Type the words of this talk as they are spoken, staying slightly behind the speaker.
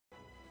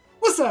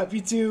What's up,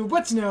 YouTube?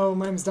 What you know?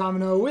 My name's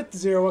Domino with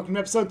Zero. Welcome to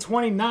episode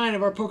 29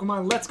 of our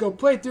Pokemon Let's Go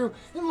playthrough.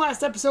 In the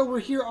last episode, we're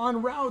here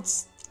on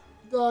routes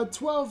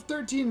 12,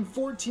 13, and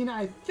 14,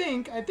 I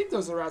think. I think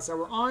those are the routes that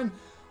we're on.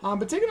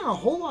 But taking on a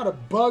whole lot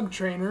of bird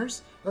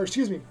trainers,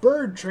 making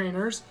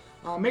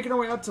our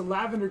way up to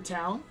Lavender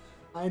Town.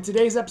 In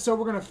today's episode,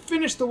 we're going to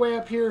finish the way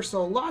up here,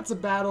 so lots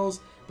of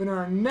battles. But in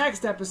our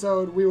next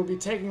episode, we will be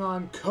taking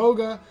on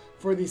Koga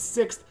for the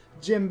 5th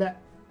gym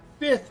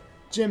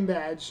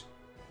badge.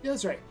 Yeah,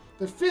 that's right.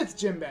 The 5th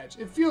gym badge.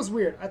 It feels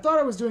weird. I thought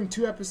I was doing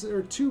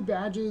two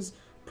badges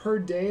per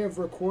day of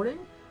recording,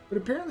 but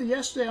apparently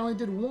yesterday I only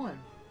did 1.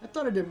 I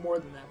thought I did more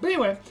than that. But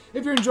anyway,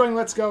 if you're enjoying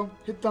Let's Go,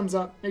 hit thumbs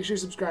up. Make sure you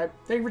subscribe.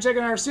 Thank you for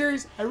checking out our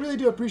series. I really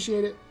do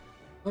appreciate it.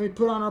 Let me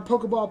put on our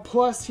Pokeball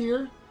Plus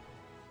here.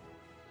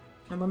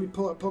 And let me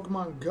pull up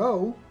Pokemon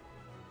Go.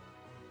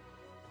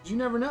 You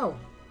never know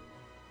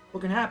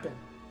what can happen.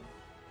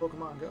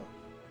 Pokemon Go.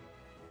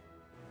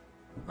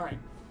 Alright,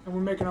 and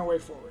we're making our way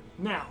forward.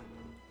 Now,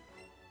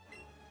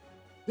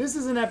 this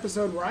is an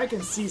episode where I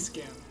can see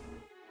skim.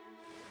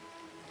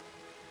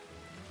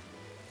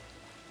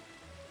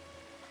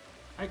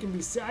 I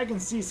can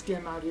see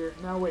skim out here.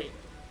 Now wait,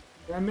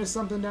 did I miss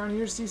something down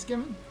here? See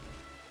skimming?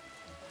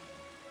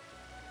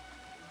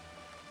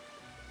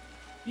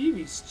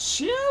 Eevee's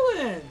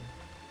chilling.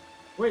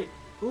 Wait,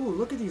 ooh,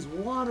 look at these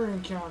water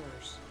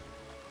encounters.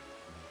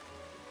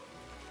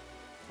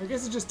 I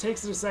guess it just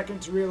takes it a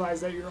second to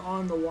realize that you're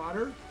on the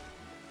water,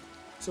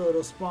 so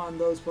it'll spawn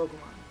those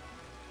Pokemon.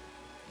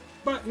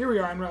 But here we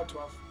are on Route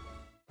 12.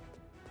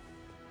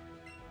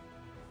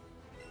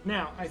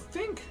 Now, I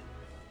think...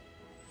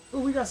 Oh,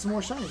 we got some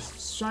more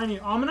shinies. Shiny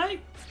Ammonite?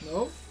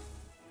 Nope.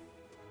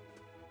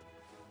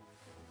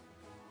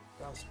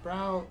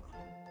 Sprout.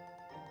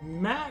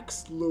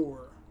 Max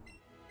Lure.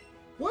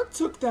 What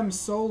took them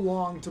so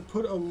long to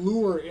put a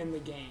lure in the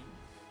game?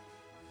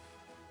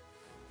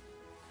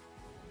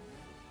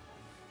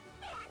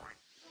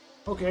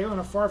 Okay, when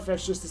a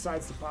Farfetch just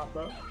decides to pop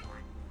up.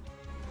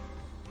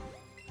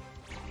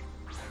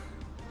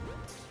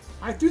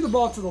 I threw the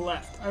ball to the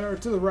left, or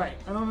to the right.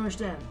 I don't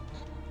understand.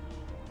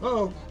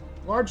 Uh-oh.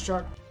 Large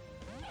shark.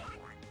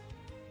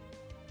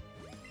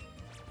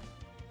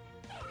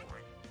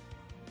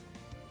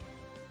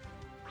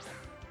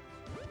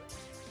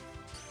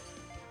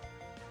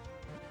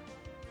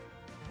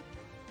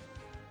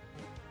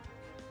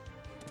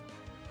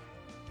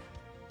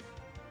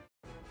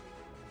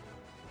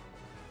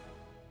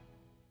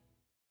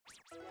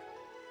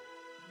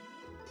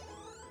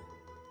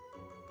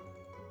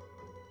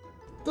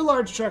 The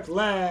large truck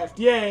left.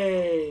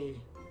 Yay!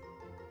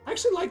 I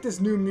actually like this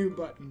new mute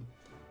button.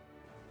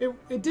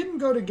 It didn't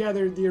go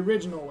together the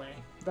original way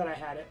that I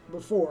had it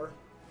before.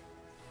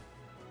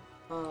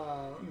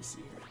 Let me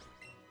see here.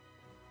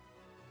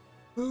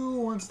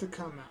 Who wants to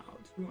come out?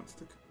 Who wants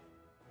to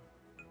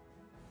come?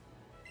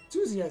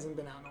 Susie hasn't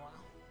been out in a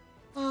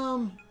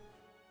while.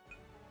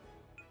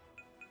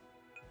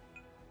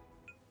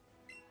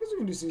 I guess we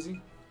can do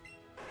Susie.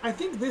 I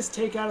think this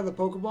take out of the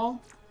Pokeball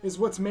is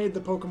what's made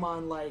the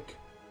Pokemon, like,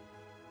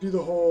 do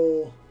the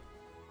whole...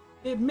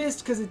 It missed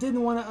because it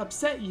didn't want to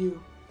upset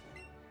you.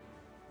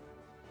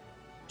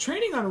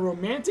 Training on a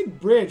romantic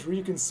bridge where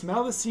you can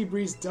smell the sea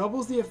breeze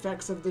doubles the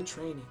effects of the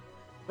training.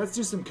 Let's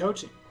do some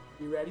coaching.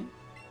 You ready?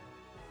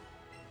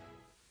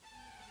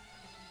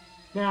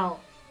 Now,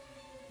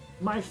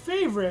 my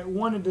favorite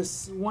wanted to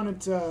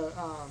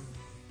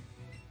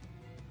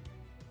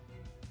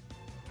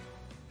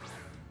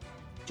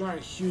drawing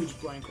a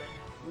huge blank right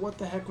now. What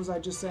the heck was I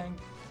just saying?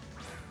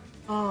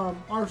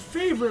 Our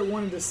favorite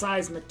wanted to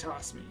seismic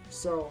toss me,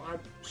 so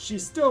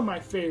she's still my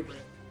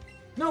favorite.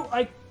 No,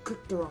 I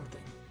clicked the wrong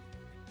thing.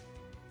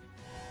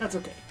 That's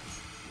okay.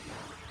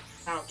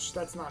 Ouch,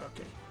 that's not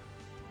okay.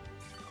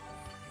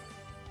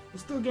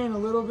 We'll still gain a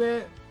little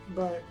bit,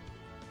 but...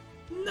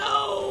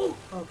 No!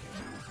 Okay.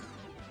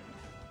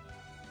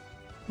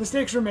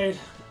 Mistakes were made.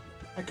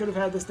 I could have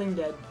had this thing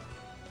dead.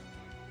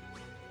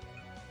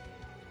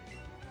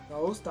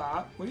 No,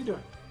 stop. What are you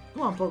doing?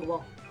 Come on,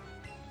 Pokeball.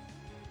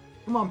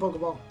 Come on,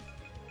 Pokeball.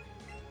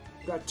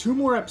 We've got 2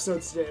 more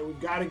episodes today. We've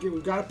got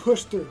to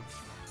push through.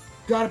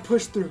 Got to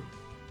push through.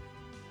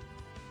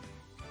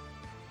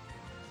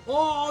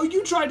 Oh,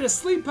 you tried to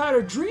sleep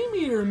powder Dream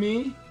Eater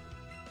me.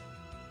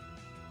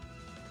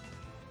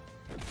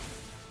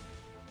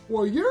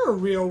 Well, you're a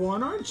real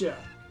one, aren't you?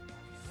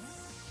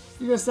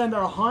 You gonna send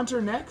out a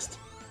Haunter next?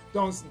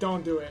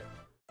 Don't do it.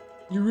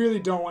 You really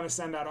don't want to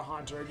send out a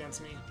Haunter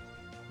against me.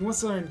 He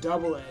wants to learn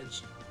Double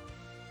Edge.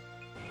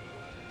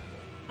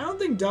 I don't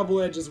think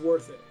Double Edge is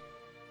worth it.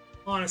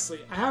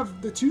 Honestly, I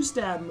have the 2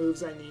 stab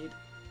moves I need.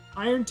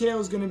 Iron Tail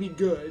is gonna be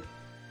good,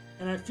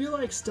 and I feel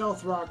like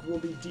Stealth Rock will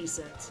be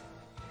decent.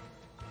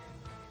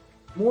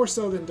 More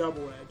so than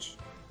Double Edge.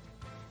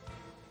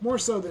 More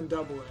so than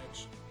Double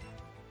Edge.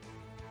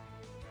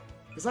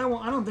 Because I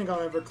don't think I'll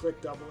ever click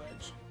Double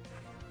Edge.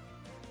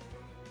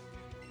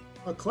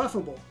 A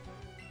Clefable.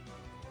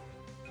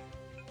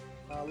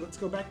 Let's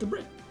go back to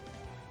Brit.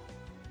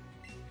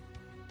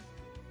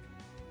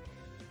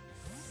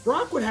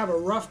 Brock would have a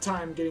rough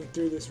time getting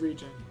through this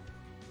region.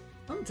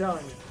 I'm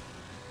telling you.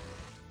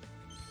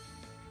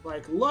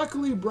 Like,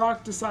 luckily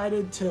Brock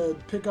decided to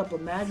pick up a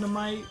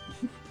Magnemite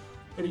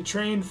that he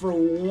trained for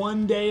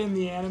 1 day in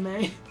the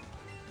anime.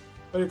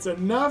 But it's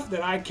enough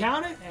that I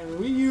count it and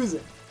we use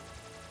it.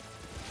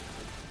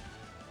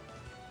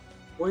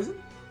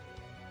 Poison?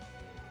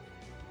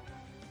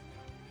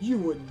 You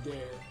wouldn't dare.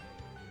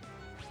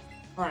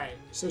 Alright,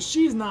 so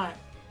she's not...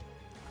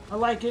 I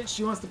like it.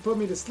 She wants to put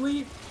me to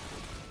sleep.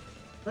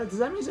 But does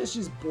that mean that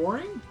she's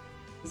boring?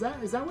 Is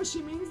that what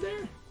she means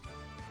there?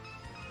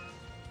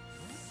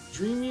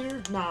 Dream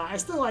Eater? Nah, I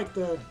still like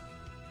the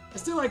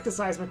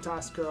Seismic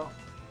Toss girl.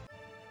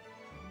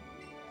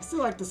 I still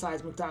like the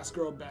Seismic Toss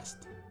girl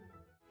best.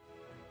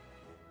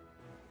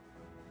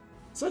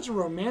 Such a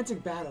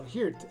romantic battle.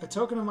 Here, a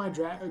token of my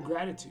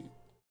gratitude.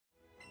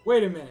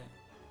 Wait a minute.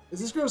 Is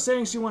this girl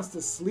saying she wants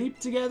to sleep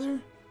together?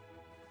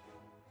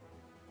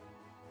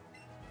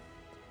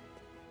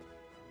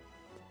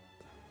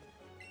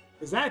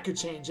 Because that could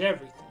change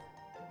everything.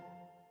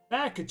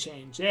 That could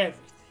change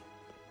everything.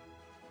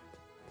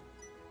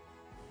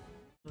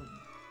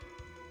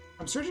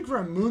 I'm searching for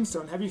a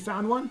moonstone. Have you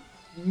found one?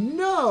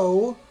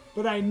 No,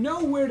 but I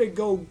know where to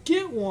go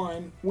get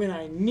one when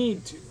I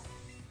need to.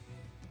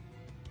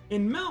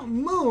 In Mount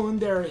Moon,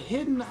 there are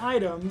hidden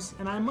items,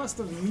 and I must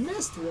have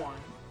missed one.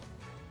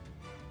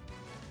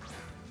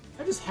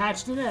 I just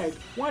hatched an egg.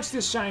 Watch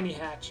this shiny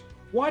hatch.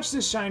 Watch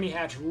this shiny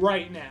hatch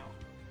right now.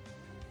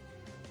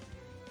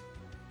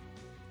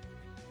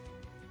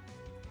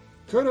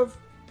 Could have.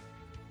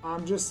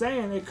 I'm just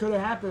saying, it could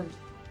have happened.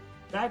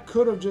 That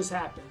could have just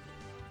happened.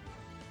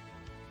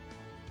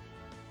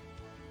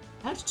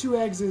 Hatch 2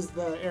 eggs is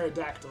the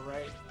Aerodactyl,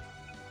 right?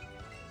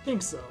 I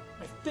think so.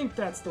 I think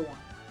that's the one.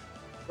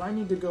 So I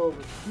need to go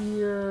over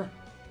here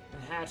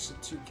and hatch the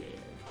 2K egg.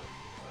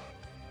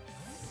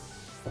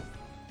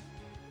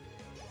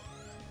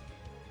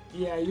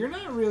 Yeah, you're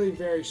not really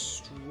very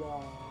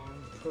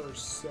strong, per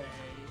se.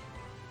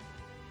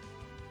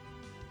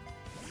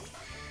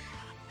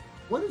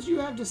 What did you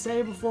have to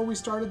say before we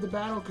started the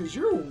battle? Because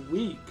you're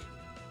weak.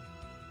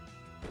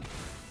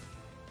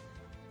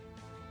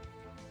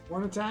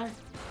 One attack?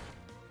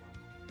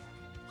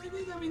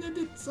 I mean, that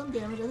did some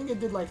damage. I think it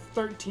did like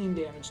 13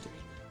 damage to me.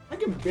 I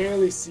can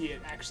barely see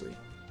it, actually.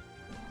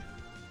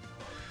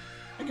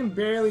 I can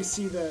barely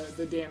see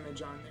the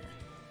damage on there.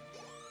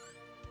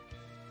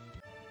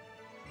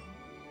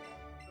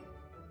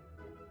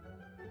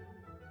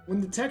 When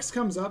the text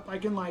comes up, I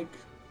can, like,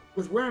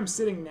 with where I'm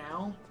sitting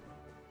now,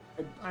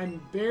 I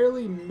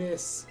barely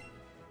miss,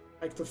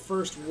 like, the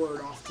first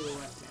word off to the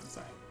left-hand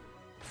side.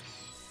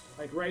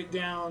 Like, right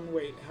down,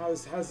 wait,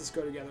 how's this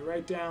go together?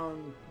 Right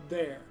down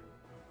there.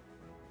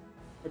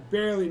 I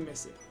barely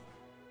miss it.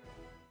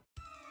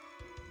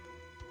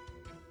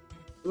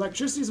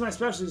 Electricity is my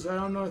specialty, so I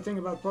don't know a thing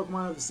about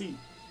Pokemon of the Sea.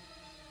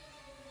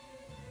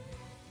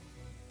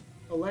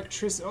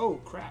 Oh,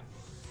 crap.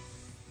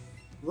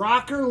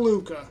 Rocker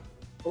Luca.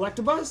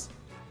 Electabuzz?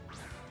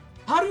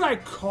 How did I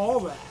call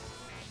that?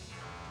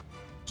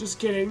 Just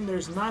kidding,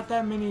 there's not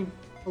that many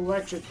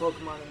electric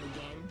Pokemon in the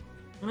game,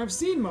 and I've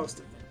seen most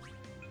of them.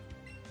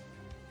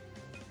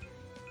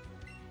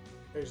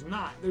 There's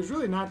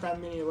really not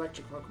that many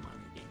electric Pokemon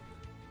in the game.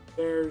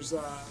 There's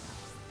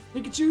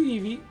Pikachu,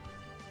 Eevee,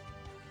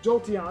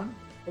 Jolteon,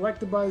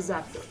 Electabuzz,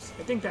 Zapdos.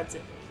 I think that's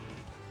it.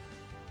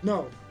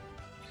 No.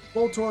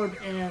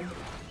 Voltorb and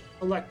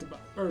Electabuzz,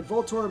 or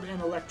Voltorb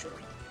and Electrode.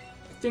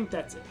 I think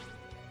that's it.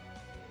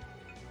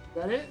 Is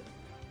that it?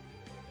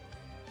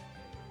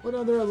 What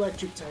other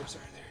electric types are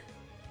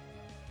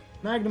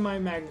there?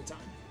 Magnemite, Magneton.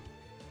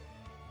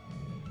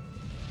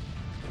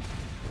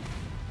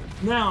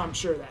 Now I'm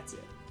sure that's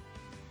it.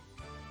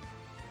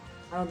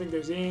 I don't think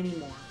there's any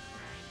more.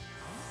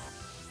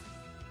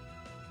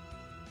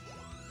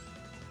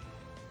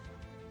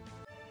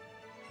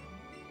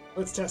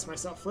 Let's test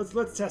myself.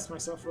 Let's test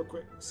myself real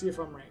quick. See if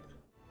I'm right.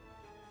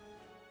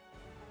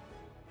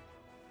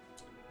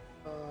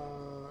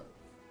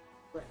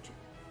 Electric.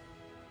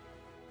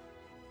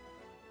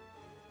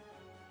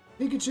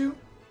 Pikachu,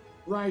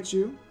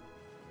 Raichu,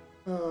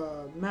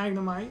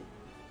 Magnemite,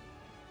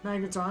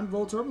 Magneton,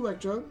 Voltorb,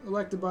 Electrode,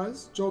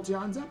 Electabuzz,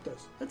 Jolteon,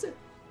 Zapdos. That's it.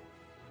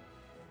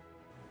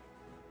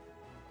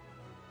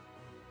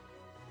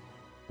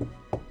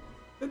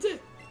 That's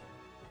it.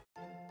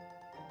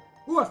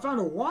 Ooh, I found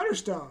a water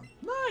stone.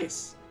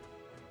 Nice.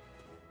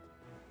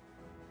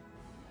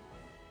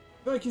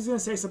 I feel like he's gonna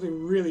say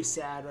something really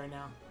sad right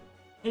now.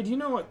 Hey, do you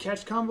know what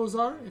catch combos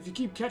are? If you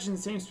keep catching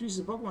the same species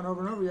of Pokemon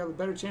over and over, you have a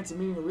better chance of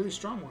meeting a really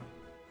strong one.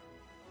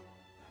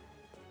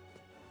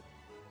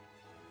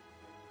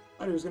 I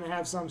thought he was gonna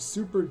have some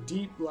super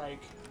deep,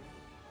 like,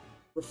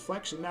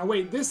 reflection. Now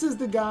wait, this is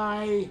the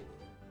guy.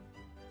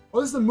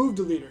 Oh, this is the move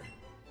deleter.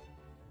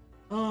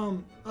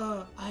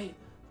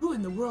 Who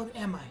in the world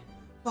am I?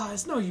 Ah,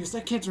 it's no use,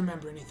 I can't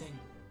remember anything.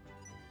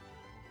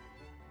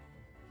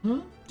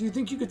 Do you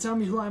think you could tell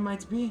me who I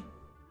might be?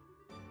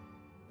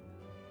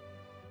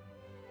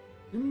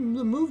 The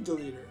move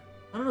deleter.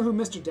 I don't know who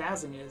Mr.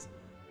 Dazzling is.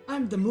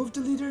 I'm the move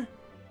deleter?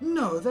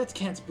 No, that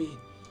can't be.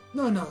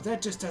 No,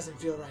 that just doesn't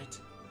feel right.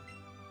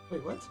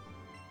 Wait, what?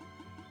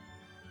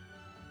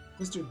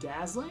 Mr.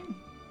 Dazzling?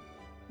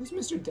 Who's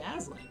Mr.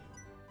 Dazzling?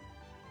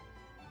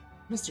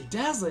 Mr.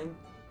 Dazzling?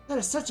 That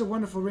is such a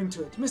wonderful ring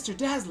to it. Mr.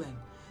 Dazzling!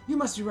 You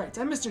must be right.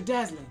 I'm Mr.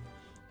 Dazzling.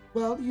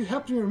 Well, you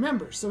helped me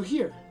remember, so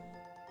here.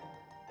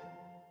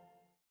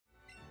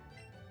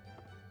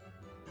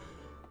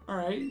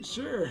 Alright,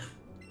 sure.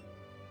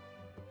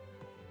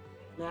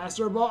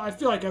 Master Ball. I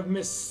feel like I've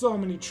missed so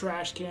many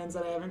trash cans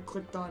that I haven't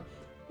clicked on.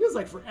 Feels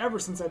like forever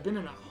since I've been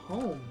in a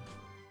home.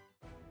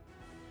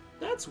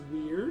 That's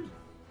weird.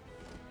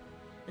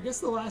 I guess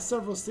the last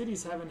several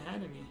cities haven't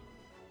had any.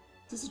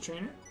 Is this a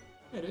trainer?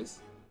 Yeah, it is.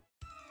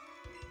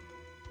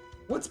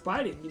 What's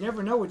biting? You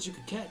never know what you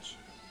could catch.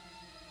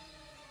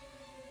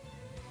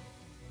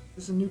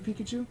 Is this a new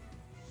Pikachu?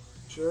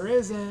 Sure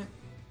isn't.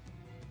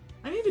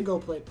 I need to go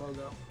play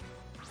Pogo.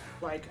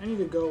 Like, I need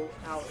to go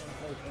out and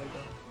play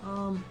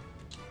Pogo.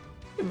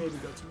 I can maybe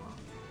go tomorrow.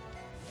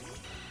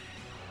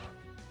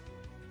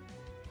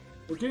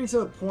 We're getting to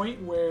the point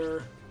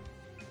where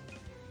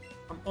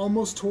I'm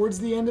almost towards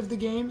the end of the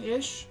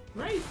game-ish,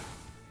 right?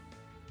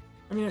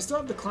 I mean, I still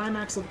have the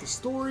climax of the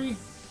story.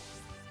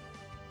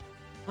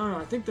 I don't know,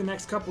 I think the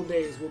next couple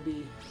days will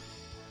be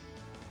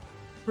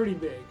pretty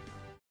big.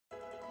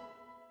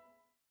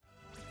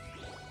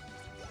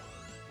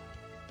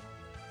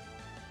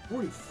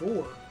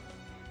 $44.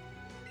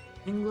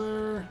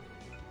 Engler.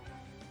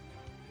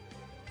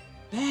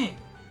 Dang!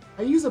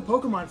 I use a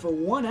Pokemon for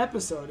one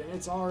episode and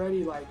it's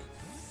already like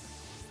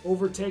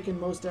overtaken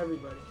most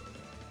everybody.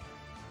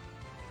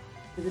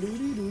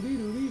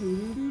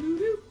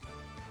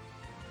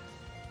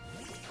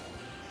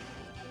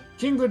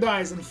 Kingler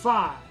dies in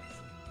 5,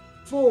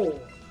 4,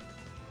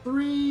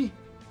 3,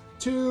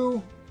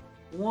 2,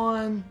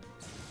 1.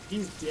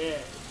 He's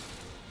dead.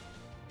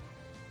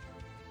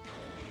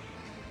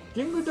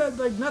 Kingler died,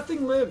 like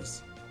nothing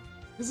lives.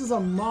 This is a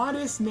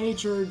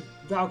modest-natured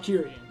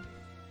Valkyrian.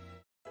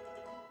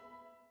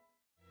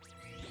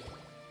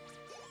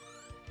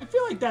 I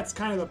feel like that's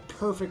kind of the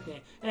perfect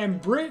name.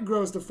 And Brit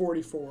grows to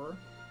 44.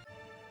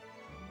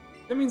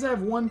 That means I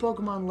have one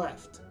Pokemon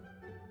left.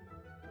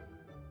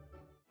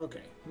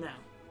 Okay, now.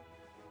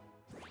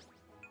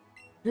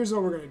 Here's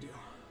what we're going to do.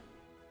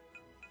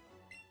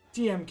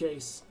 TM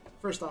case.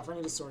 First off, I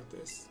need to sort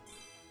this.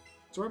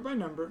 Sort by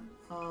number.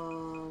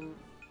 I'm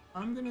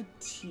going to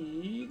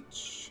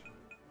teach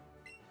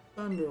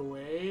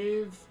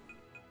Thunderwave,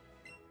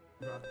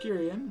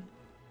 Valkyrian.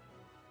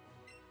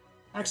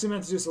 Actually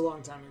meant to do this a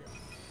long time ago.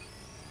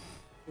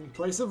 In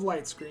place of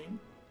Light Screen.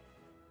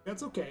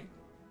 That's okay.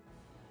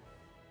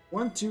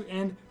 1, 2,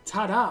 and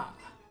ta-da!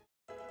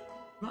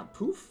 Not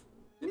Poof?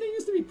 Didn't it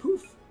used to be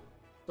Poof?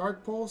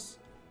 Dark Pulse.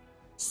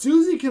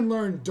 Susie can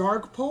learn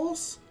Dark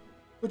Pulse,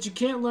 but you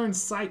can't learn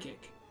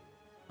Psychic.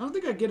 I don't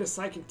think I get a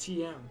Psychic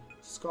TM.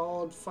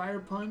 Scald, Fire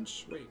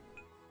Punch. Wait.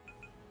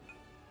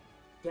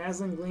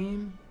 Dazzling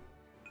Gleam.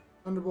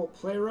 Thunderbolt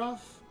Play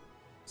Rough.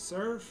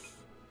 Surf.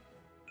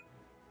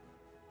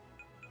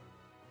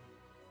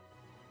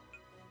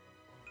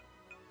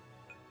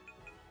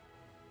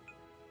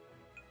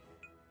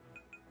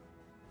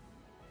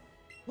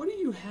 What do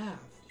you have?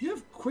 You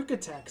have Quick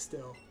Attack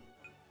still.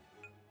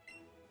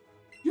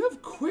 You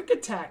have Quick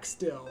Attack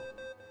still.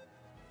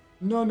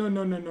 No.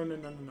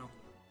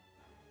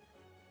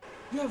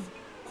 You have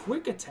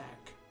Quick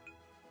Attack.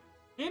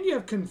 And you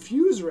have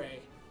Confuse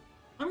Ray.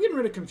 I'm getting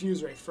rid of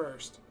Confuse Ray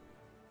first.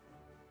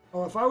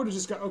 Oh, if I would have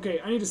just got...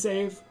 Okay, I need to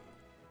save.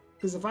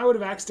 Because if I would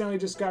have accidentally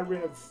just got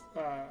rid of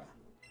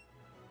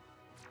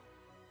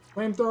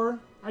Flamethrower,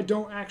 I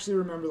don't actually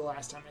remember the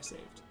last time I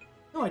saved.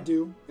 No, I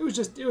do. It was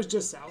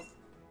just south.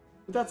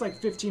 But that's like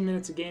 15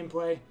 minutes of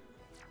gameplay.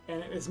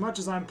 And as much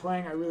as I'm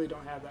playing, I really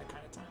don't have that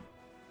kind of time.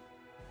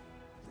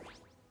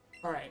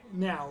 Alright,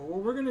 now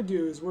what we're going to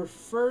do is we're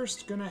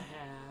first going to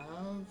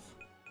have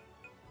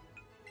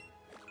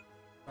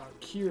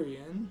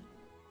Valkyrian.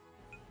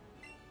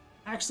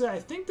 Actually, I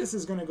think this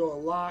is going to go a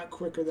lot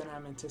quicker than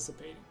I'm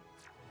anticipating.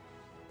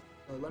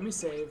 So let me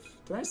save.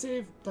 Did I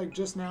save like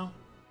just now?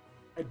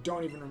 I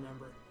don't even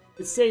remember.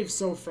 It saves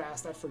so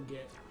fast, I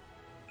forget.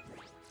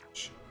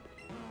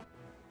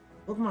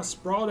 Pokemon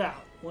sprawled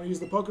out. Want to use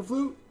the Poké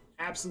Flute?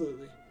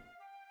 Absolutely.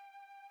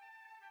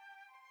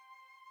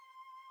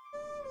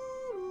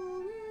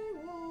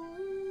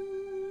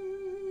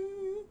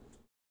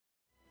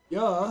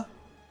 Yeah.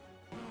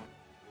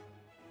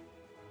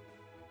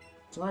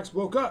 Onix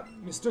woke up,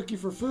 mistook you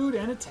for food,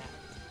 and attacked.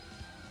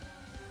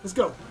 Let's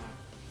go.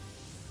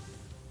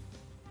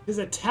 His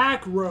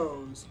attack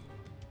rose.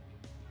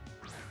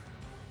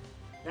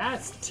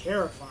 That's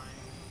terrifying.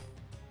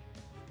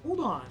 Hold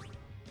on.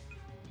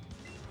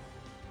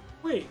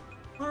 Wait,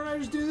 why don't I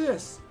just do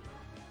this?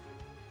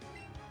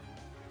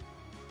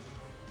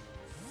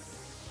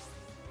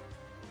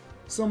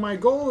 So my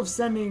goal of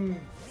sending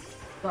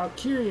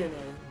Valkyrian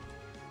in...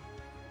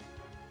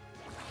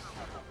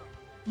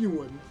 You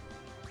wouldn't.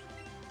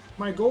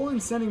 My goal in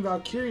sending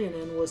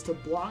Valkyrian in was to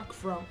block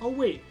from... Oh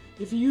wait,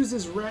 If he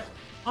uses red...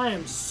 I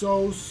am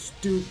so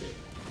stupid.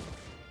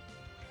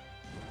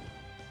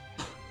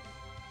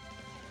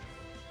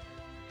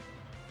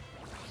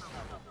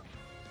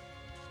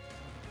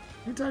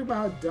 Can we talk about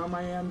how dumb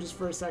I am just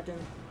for a second?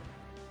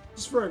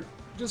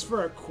 Just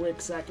for a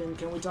quick second,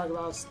 can we talk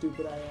about how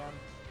stupid I am?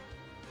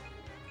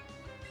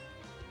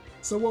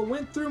 So what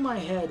went through my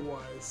head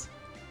was,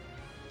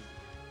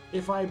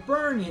 if I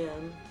burn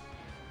him,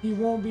 he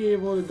won't be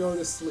able to go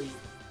to sleep,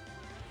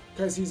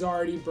 because he's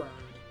already burned.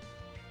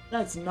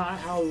 That's not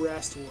how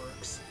rest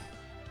works.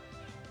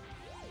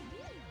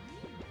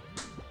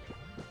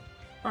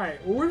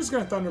 Alright, well we're just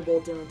going to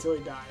Thunderbolt him until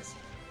he dies.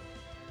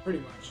 Pretty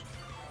much.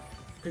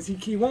 Because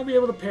he won't be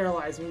able to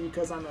paralyze me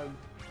because I'm a...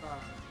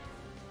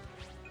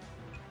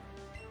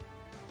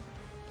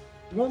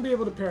 he won't be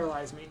able to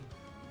paralyze me.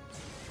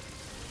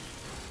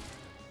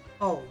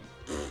 Oh.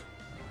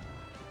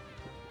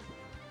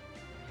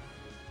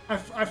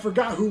 I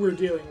forgot who we're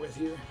dealing with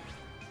here.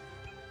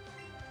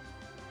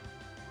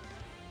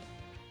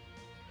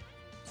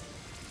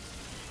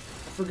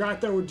 I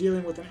forgot that we're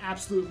dealing with an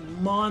absolute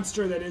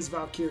monster that is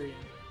Valkyrian.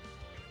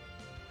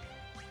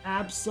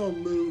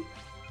 Absolute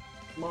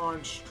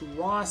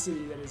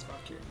monstrosity that is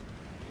Valkyrian.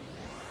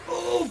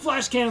 Oh,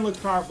 Flash Cannon looks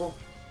powerful.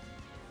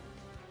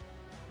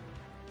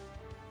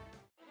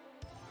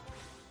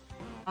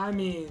 I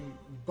mean,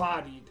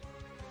 bodied.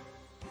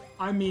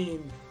 I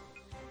mean,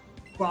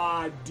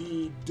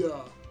 bodied.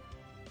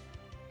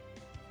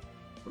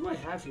 What do I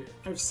have here?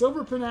 I have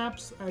Silver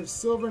Panaps, I have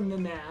Silver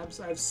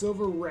Nanabs, I have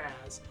Silver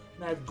Raz,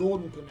 and I have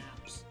Golden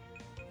Panaps.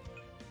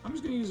 I'm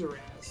just going to use a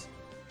Raz.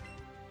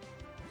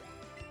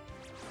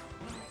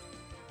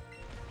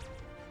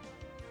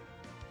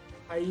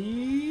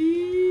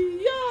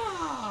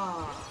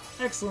 Yeah!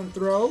 Excellent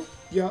throw.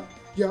 Yeah,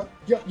 and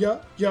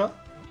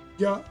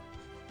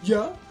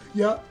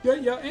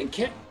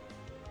can't.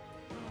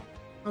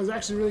 I was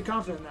actually really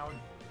confident in that one.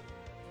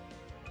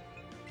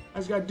 I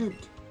just got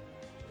duped.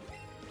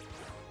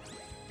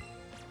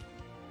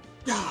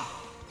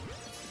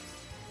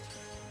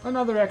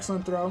 Another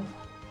excellent throw.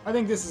 I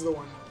think this is the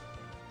one.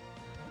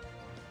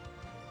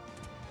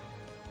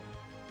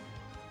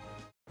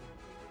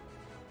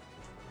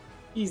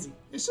 Easy.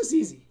 It's just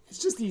easy. It's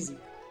just easy.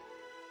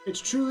 It's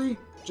truly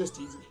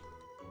just easy.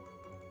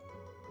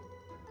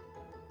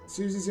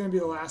 Susie's gonna be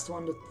the last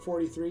one to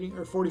 43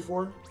 or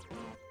 44.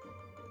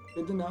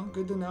 Good to know.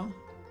 Good to know.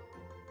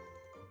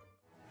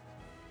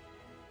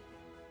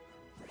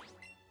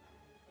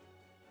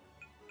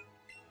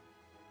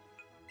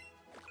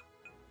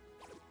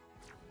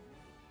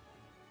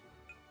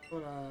 I'm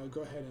gonna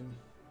go ahead and...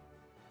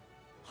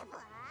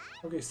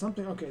 Okay,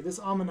 something... Okay, this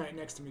Ammonite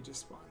next to me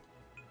just spawned.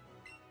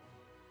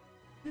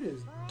 It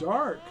is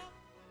dark.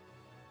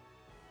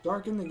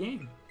 Dark in the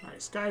game. Alright,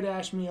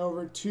 Skydash me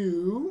over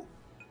to...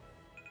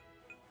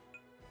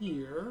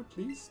 here,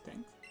 please.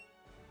 Thanks.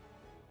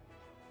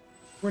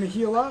 We're gonna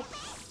heal up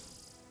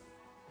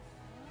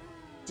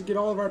to get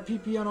all of our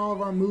PP on all of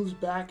our moves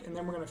back, and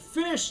then we're gonna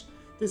finish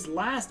this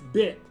last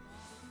bit.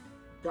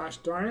 Gosh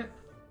darn it.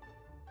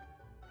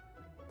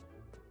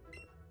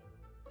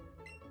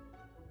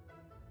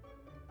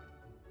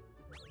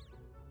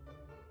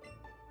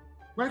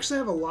 We actually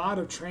have a lot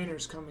of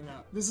trainers coming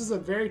up. This is a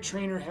very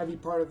trainer heavy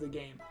part of the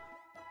game.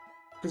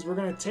 Because we're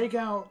going to take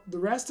out the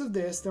rest of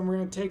this, then we're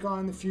going to take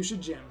on the Fuchsia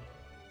Gym.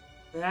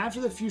 And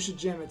after the Fuchsia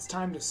Gym, it's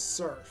time to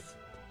surf.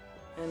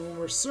 And when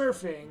we're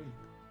surfing,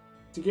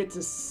 to get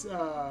to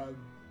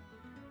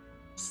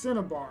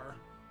Cinnabar,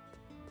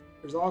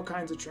 there's all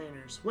kinds of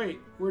trainers. Wait,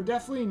 we're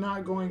definitely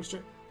not going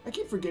straight. I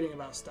keep forgetting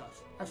about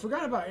stuff. I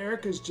forgot about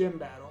Erica's gym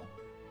battle.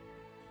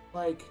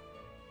 Like,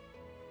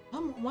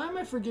 why am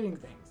I forgetting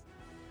things?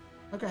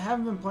 Like I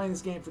haven't been playing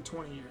this game for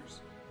 20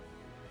 years.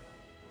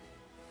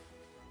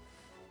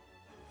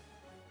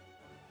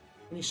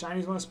 Any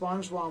shinies want to spawn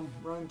just while I'm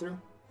running through?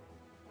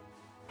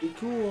 Be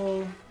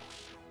cool.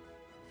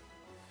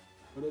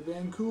 Would have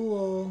been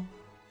cool.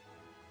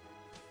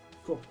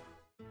 Cool.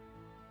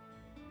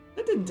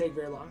 That didn't take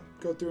very long.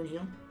 Go through and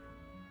heal.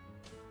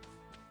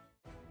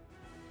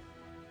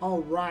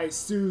 Alright,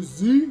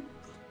 Susie.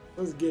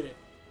 Let's get it.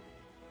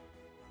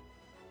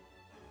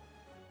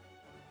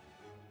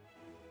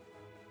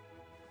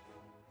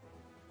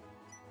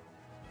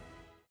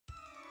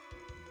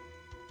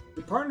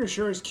 Your partner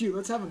sure is cute.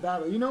 Let's have a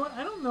battle. You know what?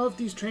 I don't know if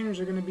these trainers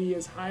are going to be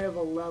as high of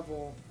a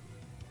level.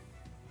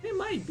 They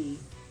might be.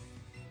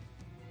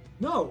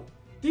 No.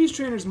 These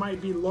trainers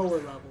might be lower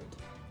leveled.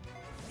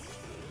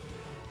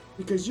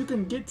 Because you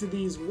can get to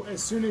these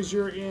as soon as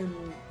you're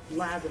in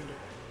Lavender.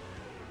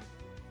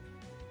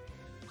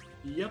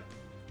 Yep.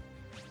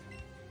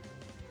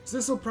 So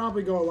this will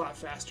probably go a lot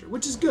faster,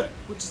 which is good.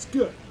 Which is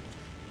good.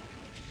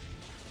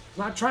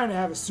 I'm not trying to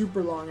have a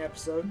super long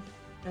episode.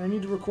 And I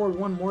need to record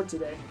one more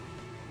today.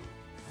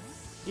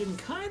 Getting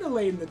kind of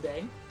late in the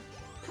day.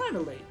 Kind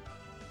of late.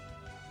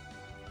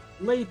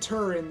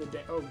 Later in the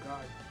day. Oh,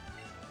 God.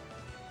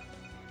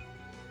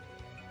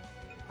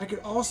 I could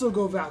also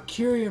go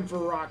Valkyrian for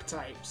rock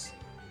types.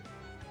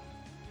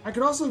 I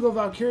could also go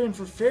Valkyrian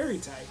for fairy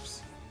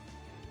types.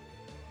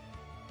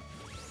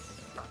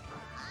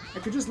 I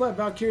could just let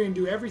Valkyrian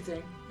do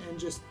everything and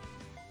just...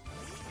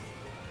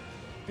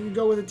 I could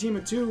go with a team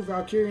of 2,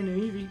 Valkyrian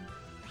and Eevee.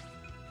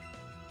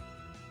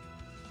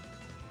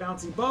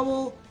 Bouncy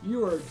Bubble,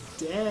 you are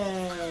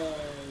dead.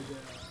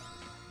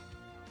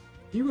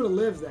 He would have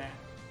lived that.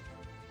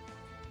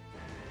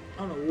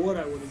 I don't know what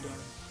I would have done.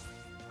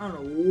 I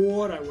don't know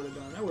what I would have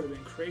done. That would have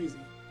been crazy.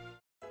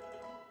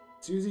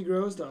 Susie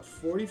grows to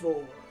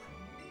 44.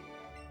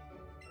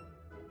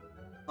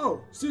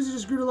 Oh, Susie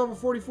just grew to level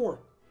 44.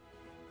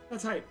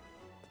 That's hype.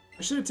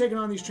 I should have taken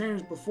on these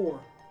trainers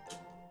before.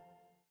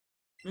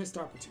 Missed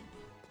opportunity.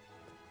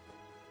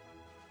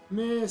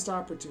 Missed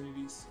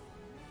opportunities.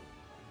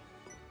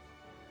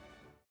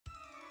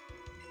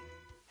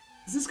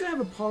 Does this guy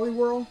have a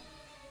Poliwhirl?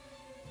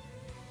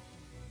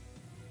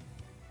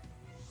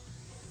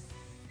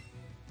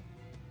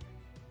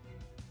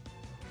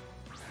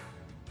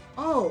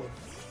 Oh!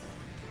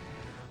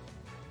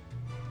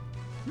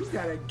 He's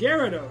got a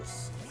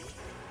Gyarados.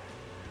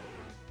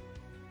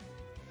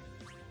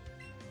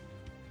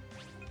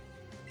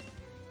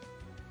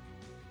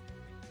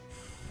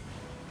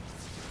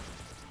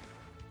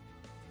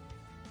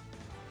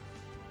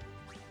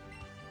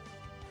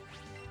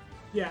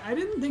 Yeah, I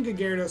didn't think a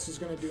Gyarados was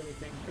going to do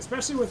anything,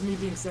 especially with me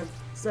being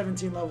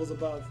 17 levels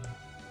above.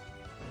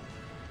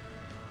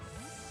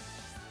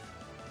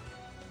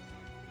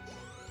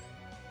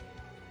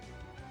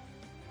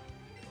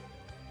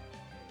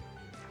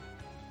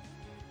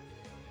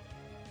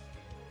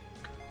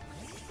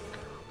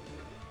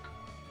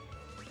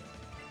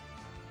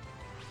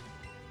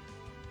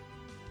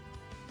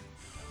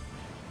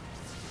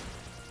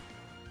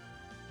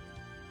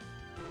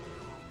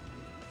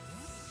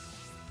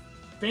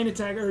 Feint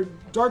Attack, or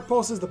Dark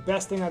Pulse is the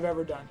best thing I've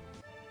ever done.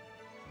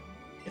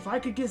 If I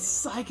could get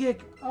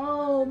Psychic,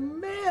 oh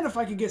man, if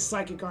I could get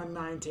Psychic on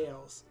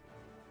Ninetales.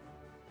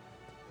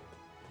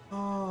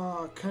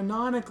 Oh,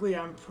 canonically,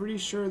 I'm pretty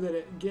sure that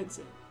it gets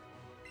it.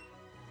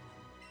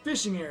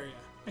 Fishing area.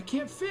 I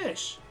can't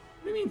fish.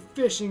 What do you mean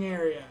fishing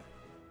area?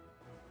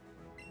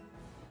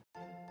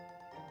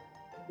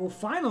 Well,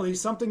 finally,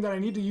 something that I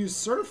need to use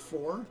Surf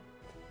for.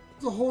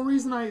 It's the whole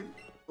reason I...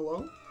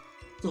 Hello?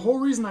 It's the whole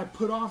reason I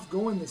put off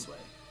going this way.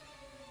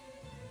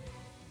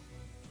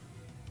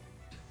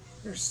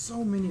 There's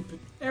so many...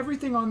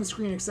 Everything on the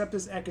screen except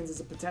this Ekans is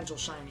a potential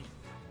shiny.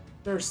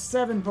 There's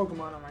 7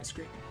 Pokemon on my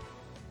screen.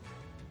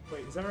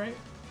 Wait, is that right?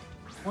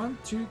 1,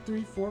 2,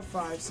 3, 4,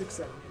 5, 6,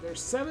 7. There's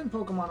 7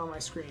 Pokemon on my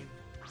screen.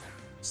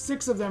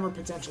 6 of them are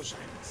potential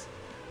shinies.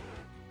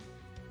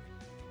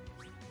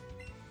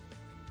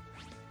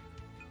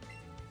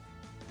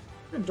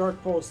 I'm gonna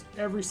Dark Pulse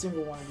every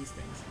single one of these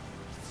things.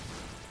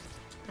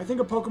 I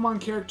think a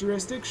Pokemon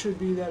characteristic should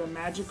be that a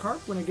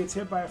Magikarp, when it gets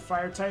hit by a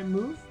Fire-type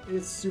move,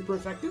 is super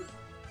effective.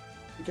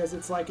 Because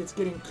it's like it's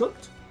getting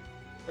cooked.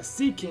 A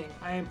Sea King,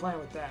 I ain't playing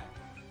with that.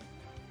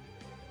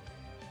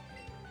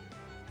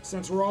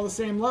 Since we're all the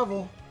same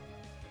level,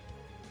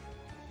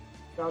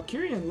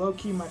 Valkyrian,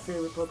 low-key my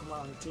favorite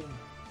Pokemon on the team.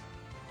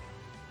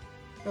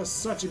 That was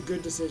such a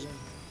good decision.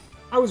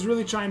 I was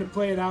really trying to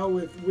play it out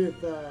with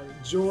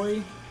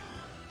Joy.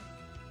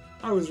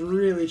 I was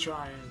really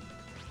trying.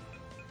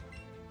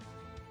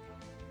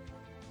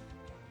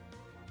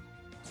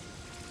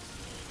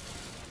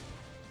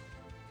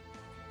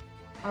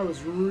 I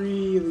was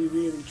really,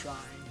 really trying.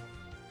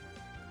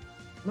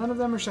 None of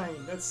them are shiny.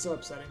 That's so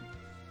upsetting.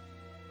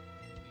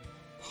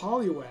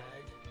 Poliwag.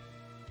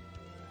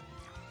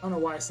 I don't know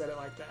why I said it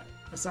like that.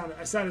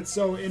 I sounded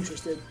so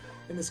interested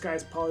in this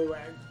guy's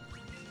Poliwag.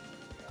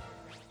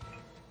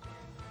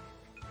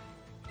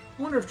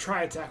 I wonder if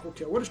Tri-Attack will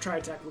kill. What does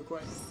Tri-Attack look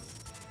like?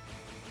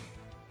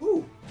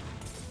 Ooh.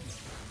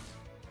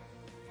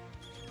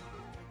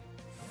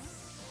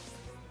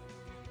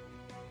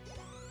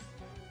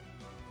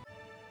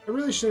 I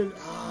really should.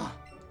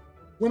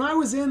 When I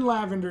was in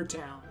Lavender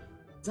Town,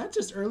 is that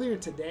just earlier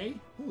today?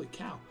 Holy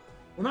cow!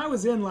 When I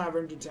was in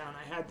Lavender Town,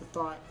 I had the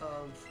thought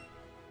of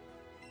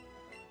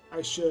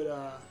I should.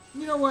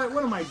 You know what?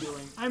 What am I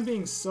doing? I'm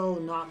being so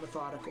not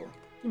methodical.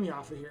 Get me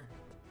off of here.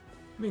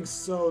 I'm being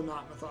so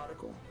not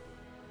methodical.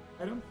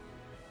 Item.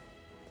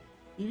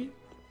 Eevee.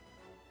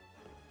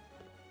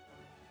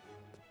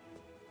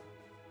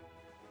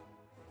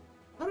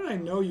 How did I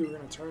know you were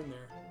gonna turn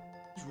there?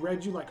 I just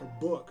read you like a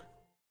book.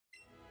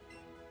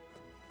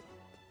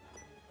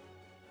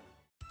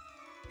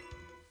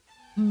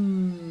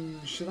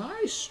 Should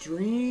I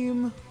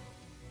stream?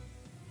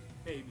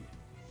 Maybe.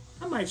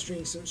 I might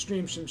stream some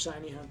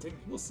shiny hunting.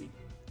 We'll see.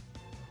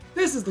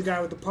 This is the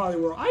guy with the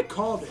Poliwhirl. I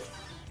called it.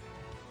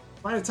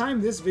 By the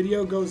time this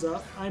video goes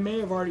up, I may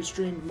have already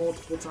streamed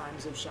multiple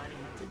times of shiny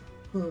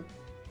hunting.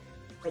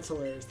 That's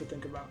hilarious to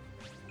think about.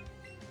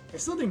 I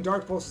still think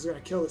Dark Pulse is going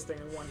to kill this thing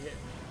in one hit.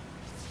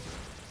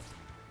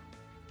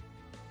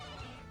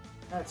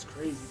 That's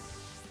crazy.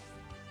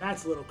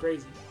 That's a little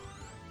crazy.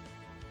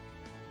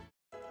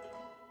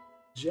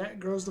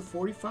 Jet grows to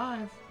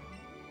 45.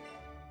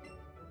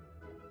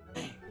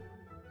 Dang.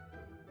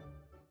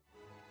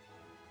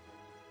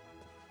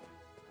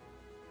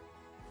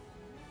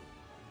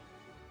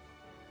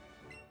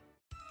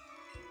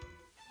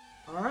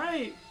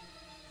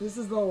 This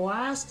is the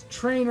last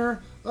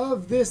trainer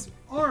of this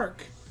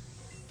arc.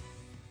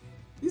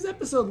 These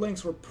episode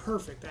links were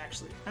perfect,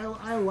 actually.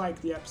 I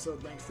like the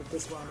episode links that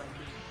this wound up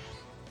being.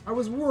 I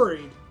was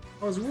worried.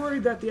 I was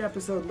worried that the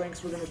episode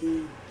links were going to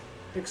be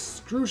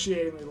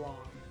excruciatingly long.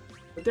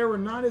 But there were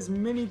not as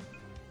many.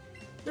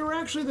 There were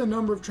actually the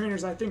number of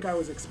trainers I think I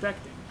was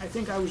expecting. I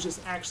think I was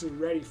just actually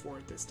ready for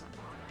it this time.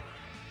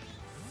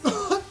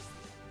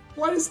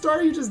 Why does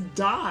Staryu just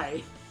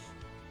die?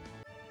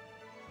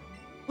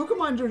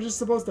 Pokemon are just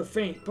supposed to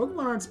faint.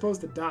 Pokemon aren't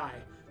supposed to die.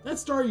 That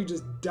Staryu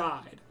just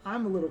died.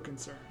 I'm a little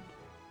concerned.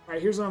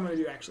 Alright, here's what I'm going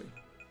to do, actually.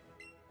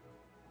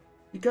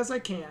 Because I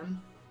can.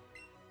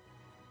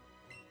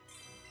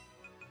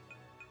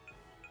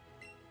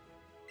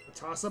 I'll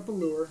toss up a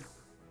lure.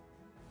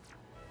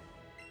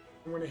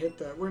 And we're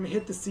gonna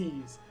hit the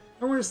seas.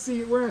 And we're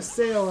gonna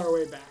sail our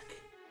way back.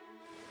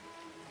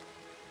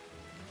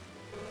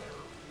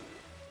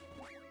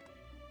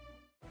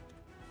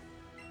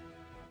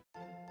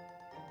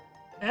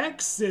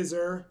 X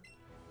Scissor.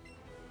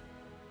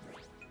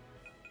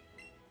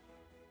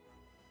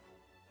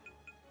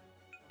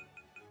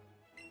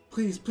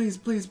 Please, please,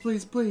 please,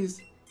 please,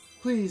 please.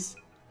 Please.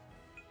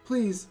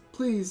 Please,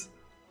 please.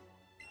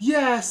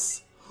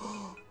 Yes!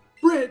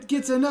 Brit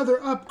gets another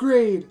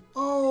upgrade!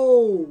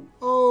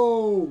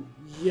 Oh,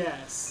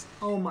 yes.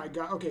 Oh my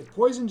god. Okay,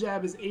 Poison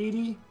Jab is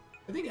 80.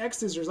 I think X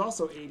Scissor is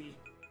also 80.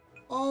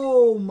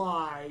 Oh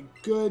my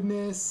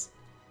goodness.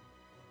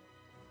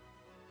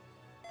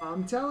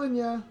 I'm telling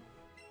ya.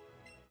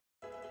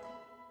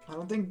 I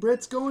don't think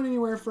Brit's going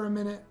anywhere for a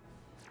minute.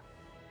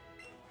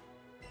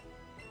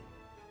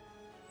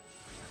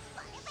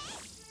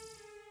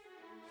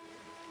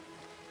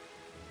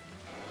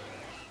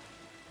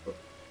 Oh,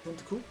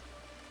 Tentacool?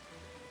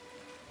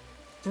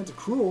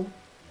 Tentacruel?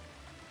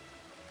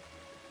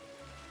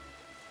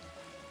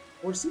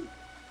 Horsey?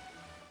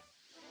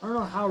 I don't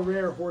know how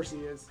rare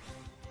Horsey is.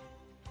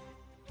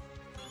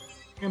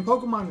 In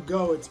Pokemon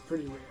Go, it's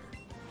pretty rare.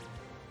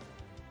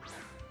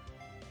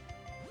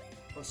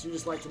 Oh, so you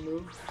just like to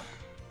move?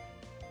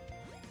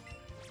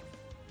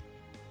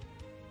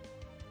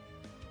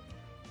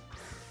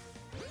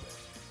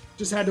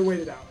 Just had to wait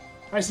it out.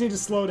 I just need to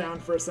slow down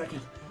for a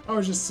second. I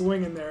was just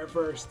swinging there at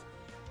first.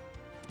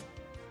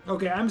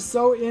 Okay, I'm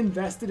so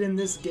invested in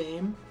this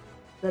game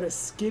that a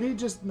Skitty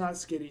just... Not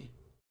Skitty.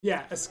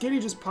 Yeah, a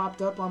Skitty just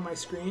popped up on my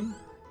screen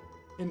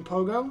in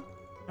Pogo. And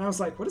I was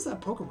like, what is that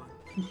Pokemon?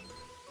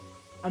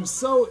 I'm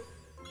so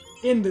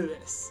into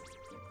this.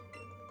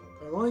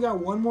 I've only got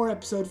one more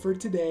episode for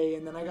today,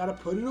 and then I gotta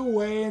put it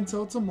away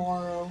until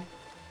tomorrow.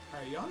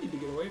 Alright, y'all need to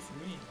get away from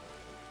me.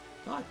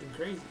 Y'all acting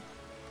crazy.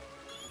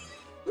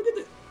 Look at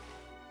this.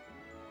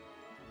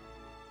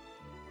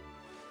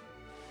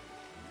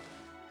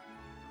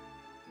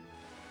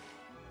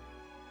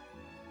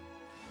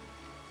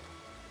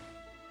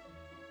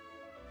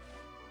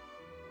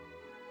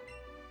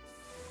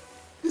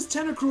 This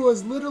Tentacruel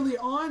is literally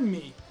on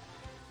me.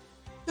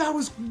 That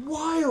was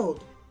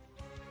wild.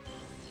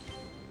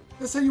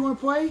 That's how you want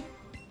to play?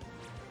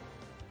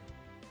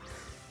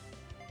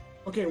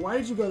 Okay, why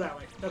did you go that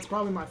way? That's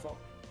probably my fault.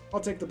 I'll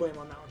take the blame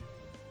on that one.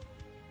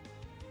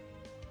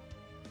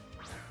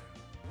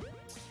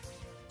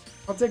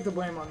 I'll take the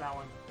blame on that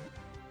one.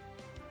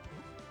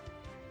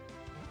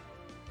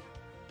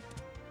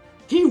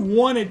 He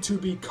wanted to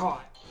be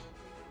caught.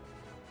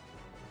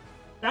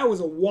 That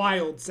was a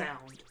wild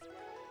sound.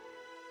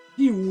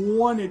 He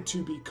wanted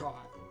to be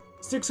caught.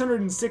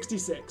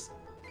 666.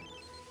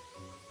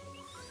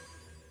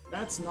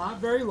 That's not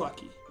very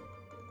lucky.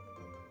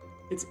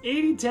 It's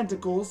 80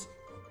 tentacles.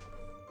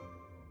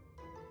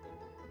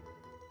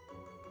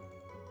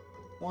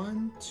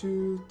 1,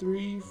 2,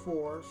 3,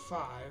 4,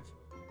 5,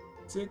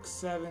 6,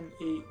 7,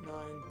 8, 9,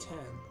 10.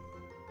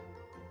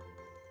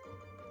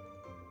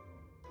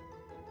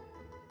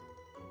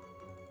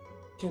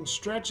 Can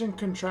stretch and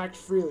contract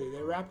freely.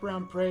 They wrap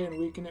around prey and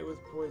weaken it with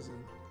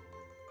poison.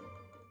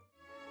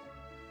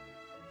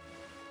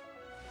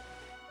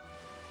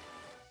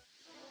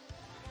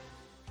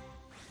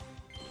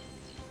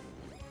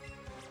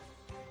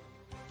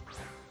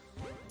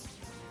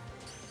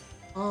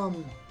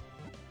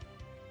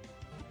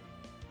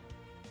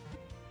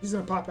 He's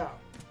gonna pop out.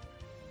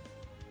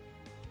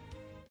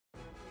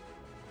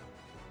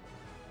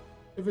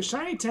 If a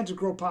shiny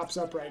Tentacruel pops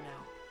up right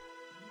now,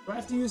 do I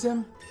have to use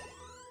him?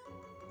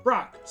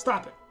 Brock,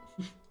 stop it.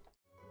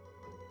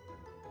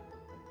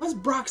 Why is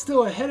Brock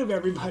still ahead of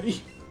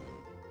everybody?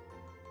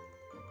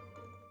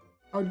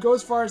 I would go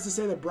as far as to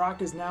say that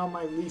Brock is now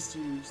my least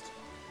used.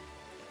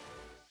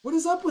 What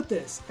is up with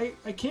this?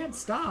 I can't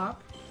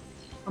stop.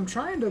 I'm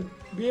trying to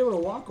be able to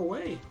walk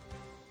away.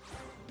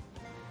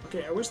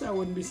 Okay, I wish that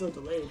wouldn't be so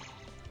delayed.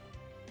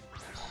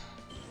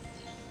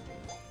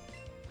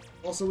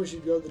 Also wish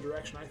you'd go the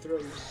direction I throw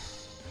you.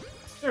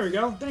 There we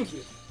go, thank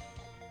you.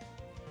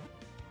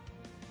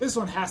 This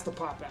one has to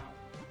pop out.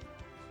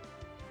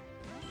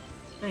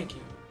 Thank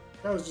you.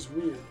 That was just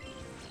weird.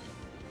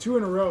 2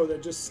 in a row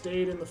that just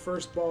stayed in the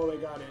first ball they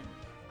got in.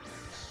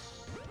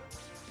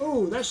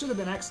 Oh, that should have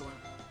been excellent.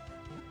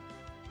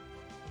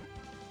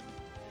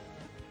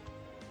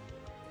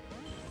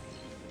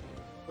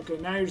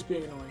 Okay, now you're just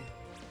being annoying.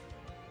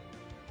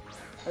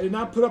 I did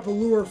not put up a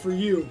lure for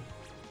you.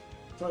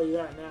 I'll tell you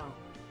that now.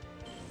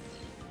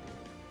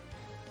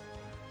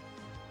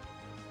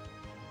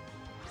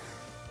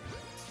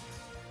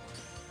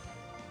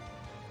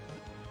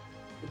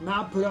 Did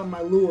not put up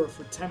my lure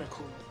for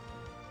Tentacle.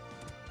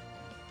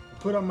 I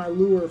put up my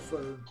lure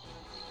for,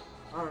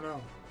 I don't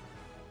know,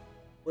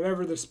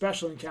 whatever the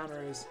special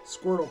encounter is.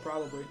 Squirtle,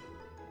 probably.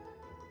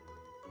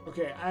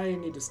 Okay, I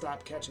need to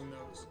stop catching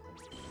those.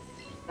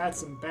 That's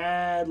some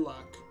bad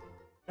luck.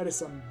 That is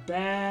some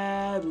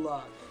bad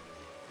luck.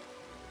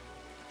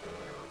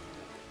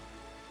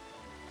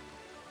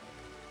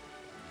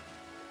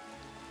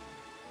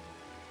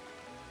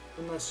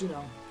 Unless, you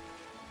know,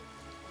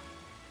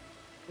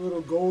 a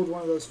little gold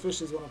one of those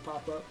fishes want to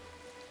pop up.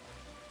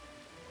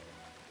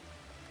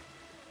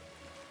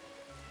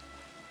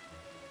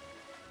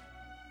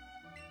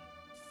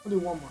 I'll do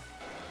one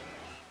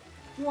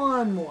more.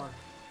 One more.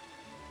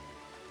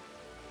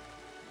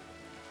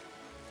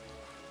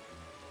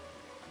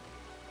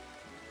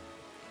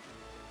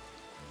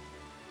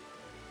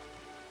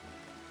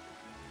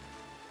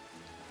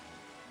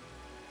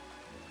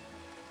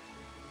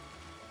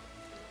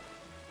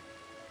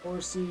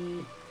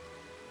 Horsey,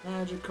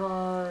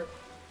 Magikarp,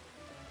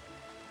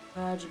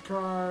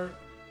 Magikarp,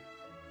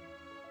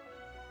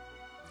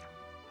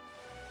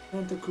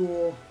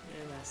 Tentacool,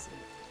 and that's it.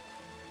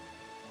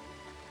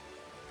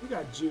 We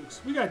got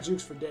jukes. We got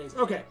jukes for days.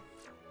 Okay.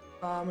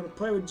 I'm going to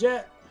play with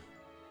Jet.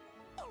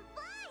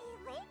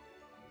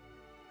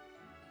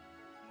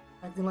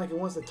 Acting like it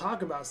wants to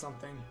talk about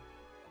something.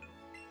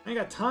 I ain't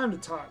got time to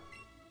talk.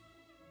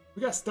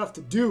 We got stuff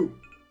to do.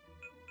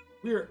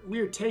 We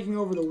are taking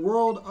over the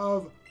world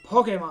of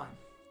Pokemon.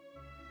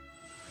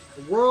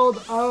 The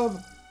world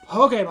of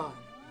Pokemon.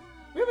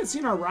 We haven't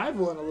seen our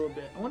rival in a little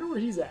bit. I wonder where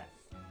he's at.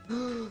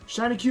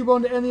 Shiny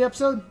Cubone to end the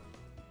episode?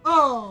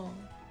 Oh!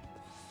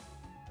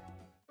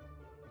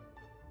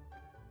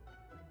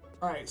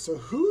 Alright, so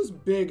who's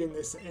big in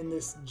this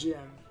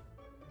gym?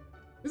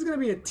 This is gonna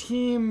be a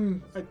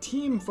team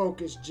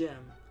focused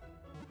gym.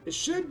 It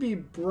should be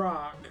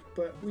Brock,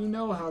 but we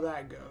know how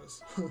that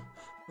goes.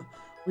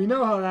 We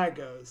know how that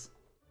goes.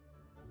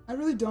 I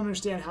really don't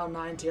understand how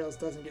Ninetales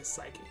doesn't get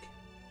Psychic.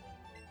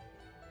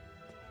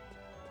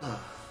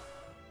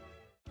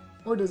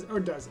 Or does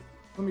it?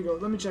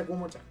 Let me check one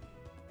more time.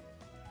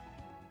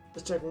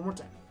 Let's check one more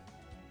time.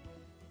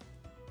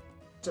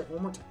 Check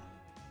one more time.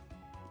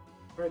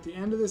 We're at the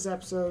end of this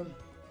episode.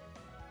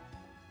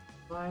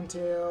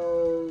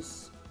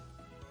 Ninetales.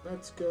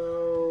 Let's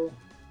go.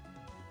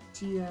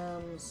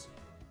 TMs.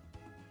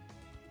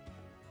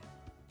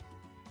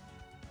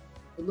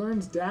 It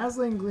learns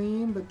Dazzling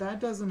Gleam, but that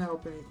doesn't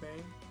help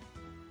anything.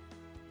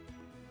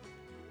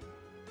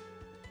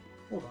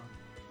 Hold on.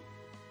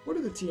 What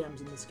are the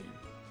TMs in this game?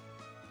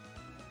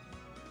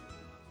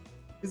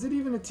 Is it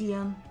even a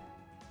TM?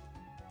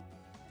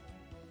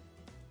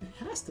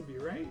 It has to be,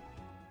 right?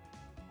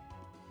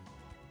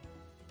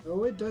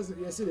 No, it doesn't.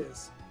 Yes, it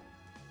is.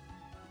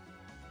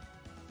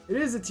 It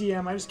is a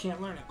TM. I just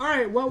can't learn it. All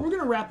right, well, we're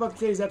going to wrap up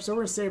today's episode.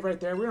 We're going to save right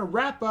there. We're going to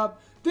wrap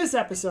up this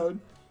episode.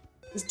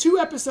 It's 2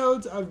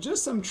 episodes of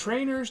just some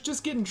trainers,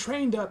 just getting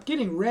trained up,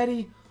 getting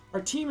ready.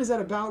 Our team is at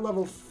about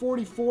level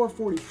 44,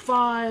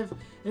 45.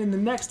 And in the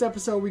next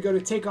episode, we go to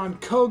take on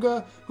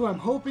Koga, who I'm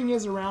hoping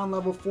is around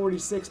level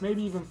 46,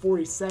 maybe even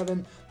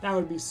 47. That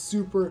would be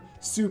super,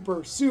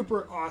 super,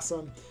 super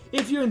awesome.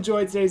 If you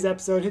enjoyed today's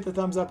episode, hit the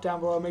thumbs up down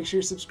below. Make sure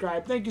you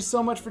subscribe. Thank you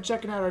so much for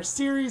checking out our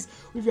series.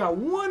 We've got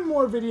one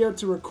more video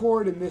to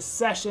record in this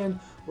session.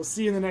 We'll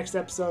see you in the next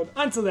episode.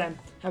 Until then,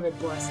 have a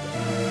blessed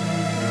day.